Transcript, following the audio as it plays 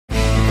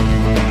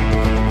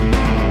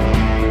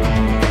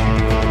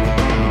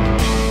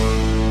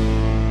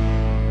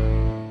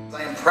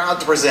proud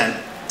to present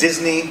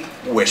Disney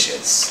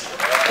Wishes.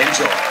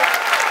 Enjoy.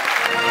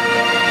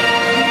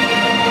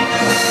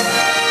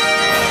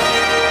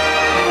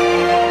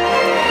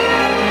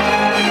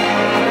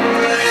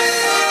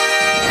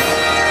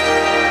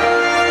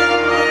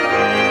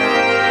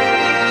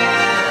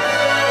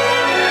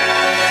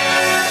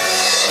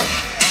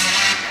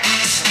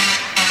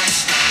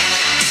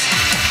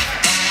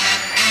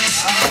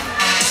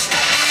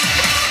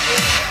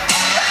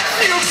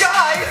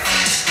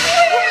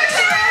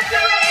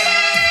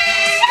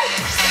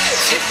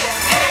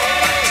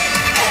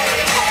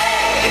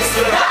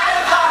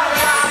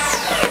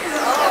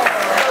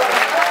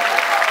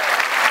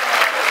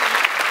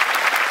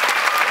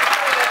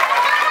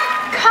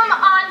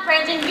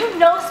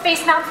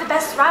 Space Mountain's the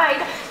best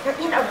ride. You're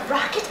in a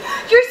rocket.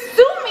 You're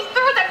zooming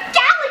through the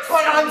galaxy.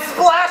 But on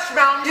Splash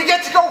Mountain, you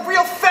get to go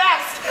real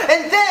fast,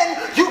 and then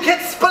you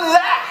get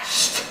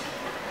splashed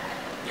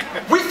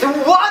with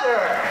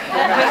water.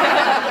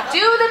 Do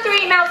the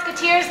Three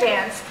Mouseketeers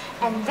dance,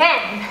 and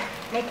then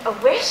make a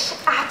wish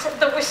at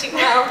the wishing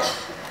well.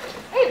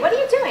 Hey, what are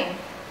you doing?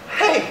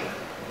 Hey,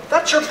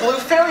 that's your blue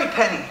fairy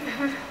penny.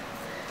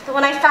 The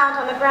one I found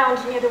on the ground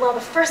near the well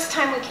the first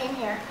time we came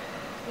here.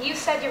 You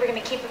said you were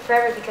going to keep it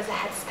forever because it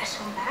had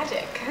special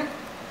magic.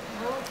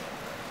 Well,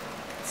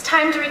 it's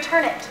time to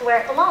return it to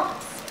where it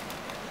belongs.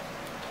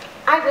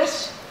 I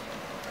wish.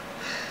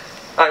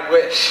 I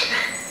wish.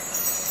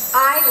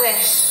 I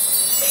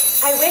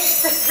wish. I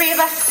wish the three of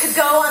us could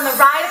go on the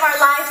ride of our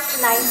lives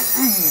tonight.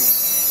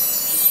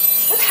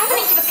 What's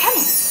happening to the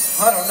penny?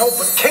 I don't know,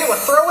 but Kayla,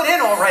 throw it in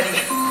already.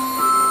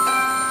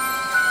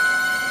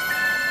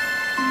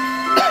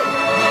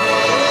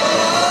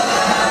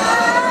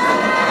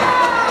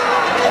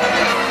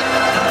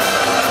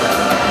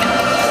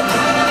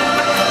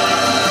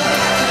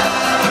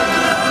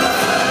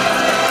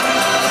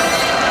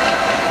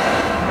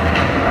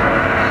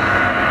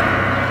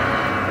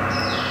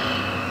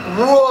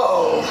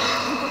 Whoa!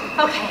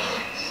 Okay,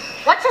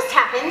 what just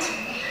happened?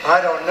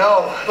 I don't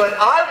know, but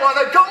I want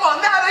to go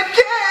on that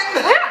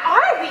again! Where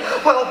are we?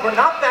 Well, we're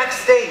not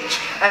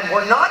backstage, and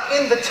we're not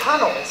in the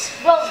tunnels.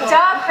 Well,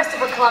 duh,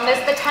 Christopher Columbus.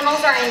 The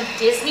tunnels are in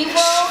Disney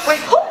World.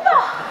 Wait,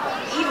 Hoopa!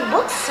 He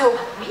looks so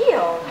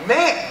real.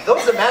 Man,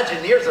 those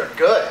Imagineers are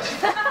good.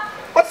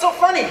 What's so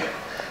funny?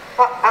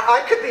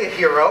 I could be a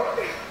hero.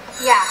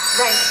 Yeah,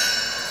 right.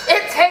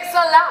 It takes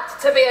a lot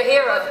to be a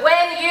hero.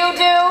 When you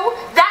do,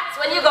 that's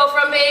when you go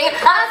from being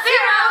a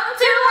zero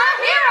to a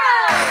hero!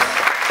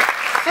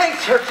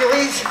 Thanks,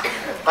 Hercules.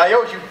 I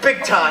owe you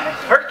big time.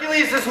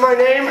 Hercules is my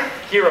name,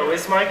 hero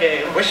is my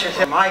game. Wishes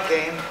in my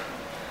game.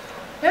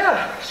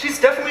 Yeah, she's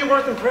definitely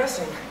worth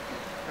impressing.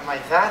 Am I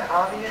that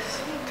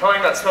obvious?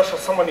 Telling that special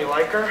someone you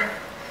like her,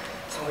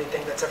 it's the only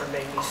thing that's ever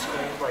made me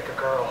scream like a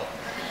girl.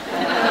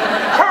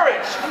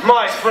 Courage,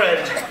 my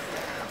friend!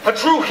 A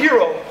true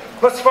hero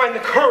must find the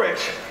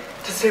courage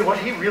to say what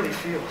he really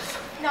feels.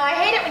 No, I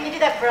hate it when you do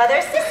that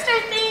brother-sister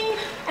thing.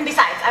 And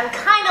besides, I'm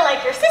kind of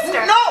like your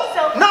sister. No!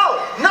 So... No!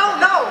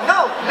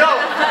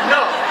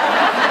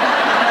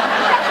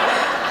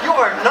 You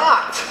are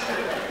not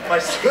my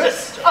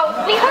sister.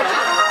 Oh, we heard you.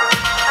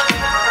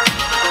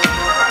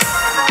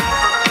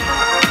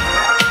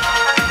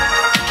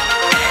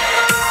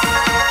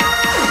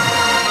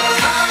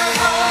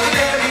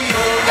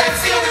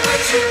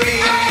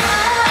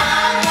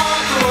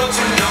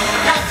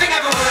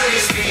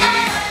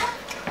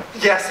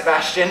 Yeah,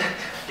 Sebastian,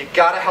 you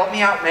gotta help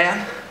me out,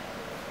 man.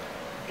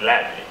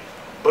 Gladly.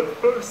 But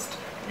first,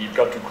 we've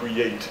got to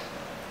create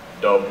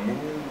the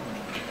mood.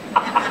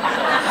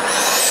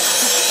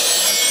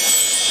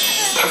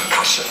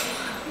 Percussion.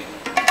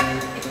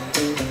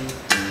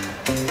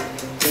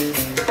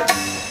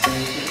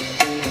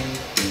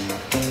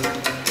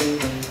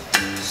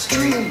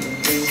 Strings.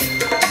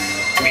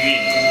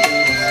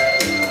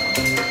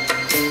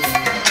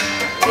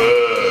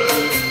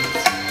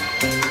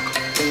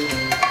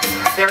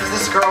 There's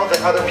this girl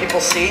that other people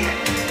see.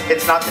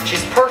 It's not that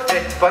she's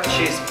perfect, but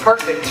she's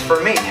perfect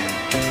for me.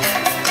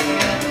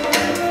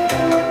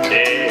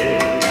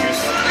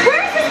 Where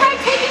is this ride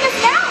taking us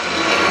now?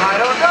 I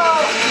don't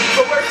know,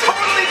 but we're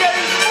totally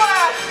getting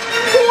splashed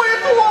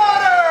with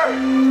water!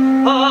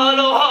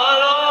 Hello,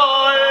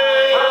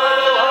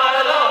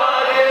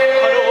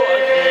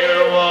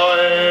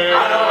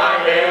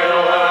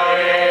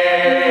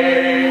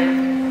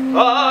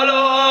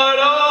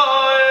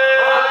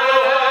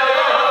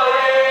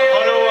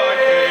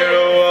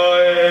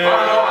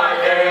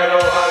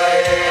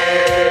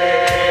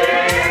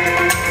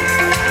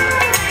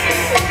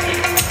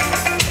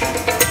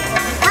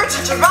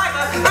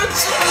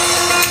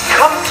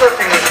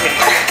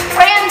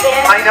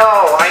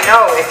 hello, I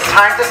know. It's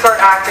time to start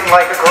acting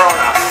like a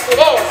grown-up. It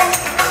is.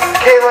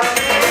 Kayla,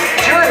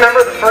 do you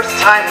remember the first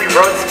time we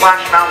rode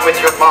Splash Mountain with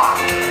your mom?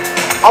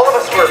 All of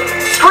us were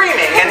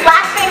screaming and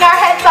laughing our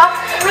heads off.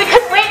 We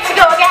couldn't wait to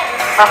go again.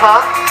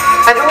 Uh-huh.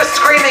 And who was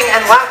screaming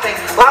and laughing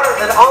louder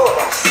than all of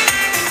us?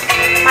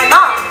 My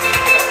mom.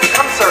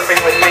 Come surfing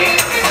with me.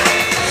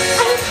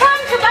 I'm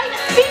trying to write a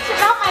speech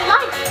about my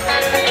life,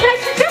 but I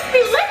should just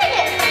be living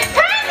it.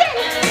 Brandon,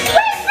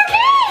 please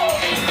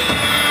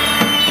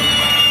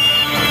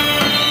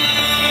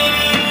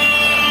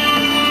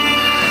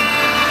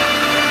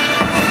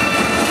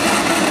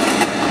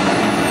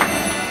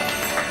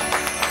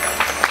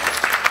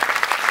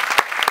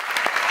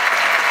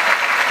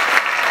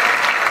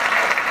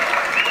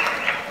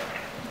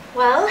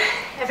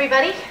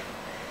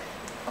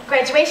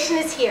Graduation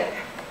is here.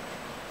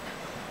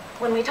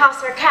 When we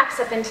toss our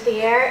caps up into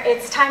the air,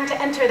 it's time to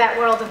enter that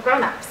world of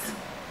grown-ups.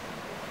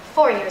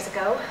 4 years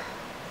ago,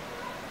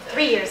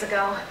 3 years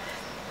ago,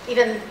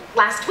 even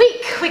last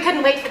week, we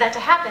couldn't wait for that to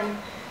happen.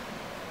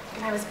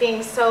 And I was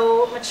being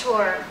so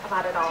mature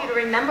about it all. You to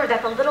remember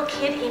that the little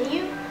kid in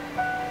you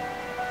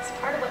is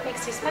part of what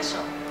makes you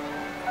special.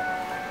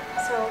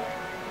 So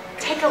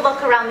take a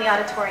look around the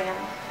auditorium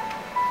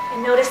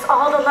and notice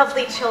all the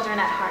lovely children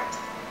at heart.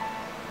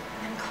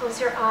 And close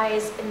your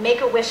eyes and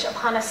make a wish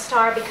upon a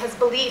star, because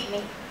believe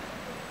me,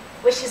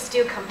 wishes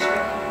do come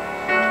true.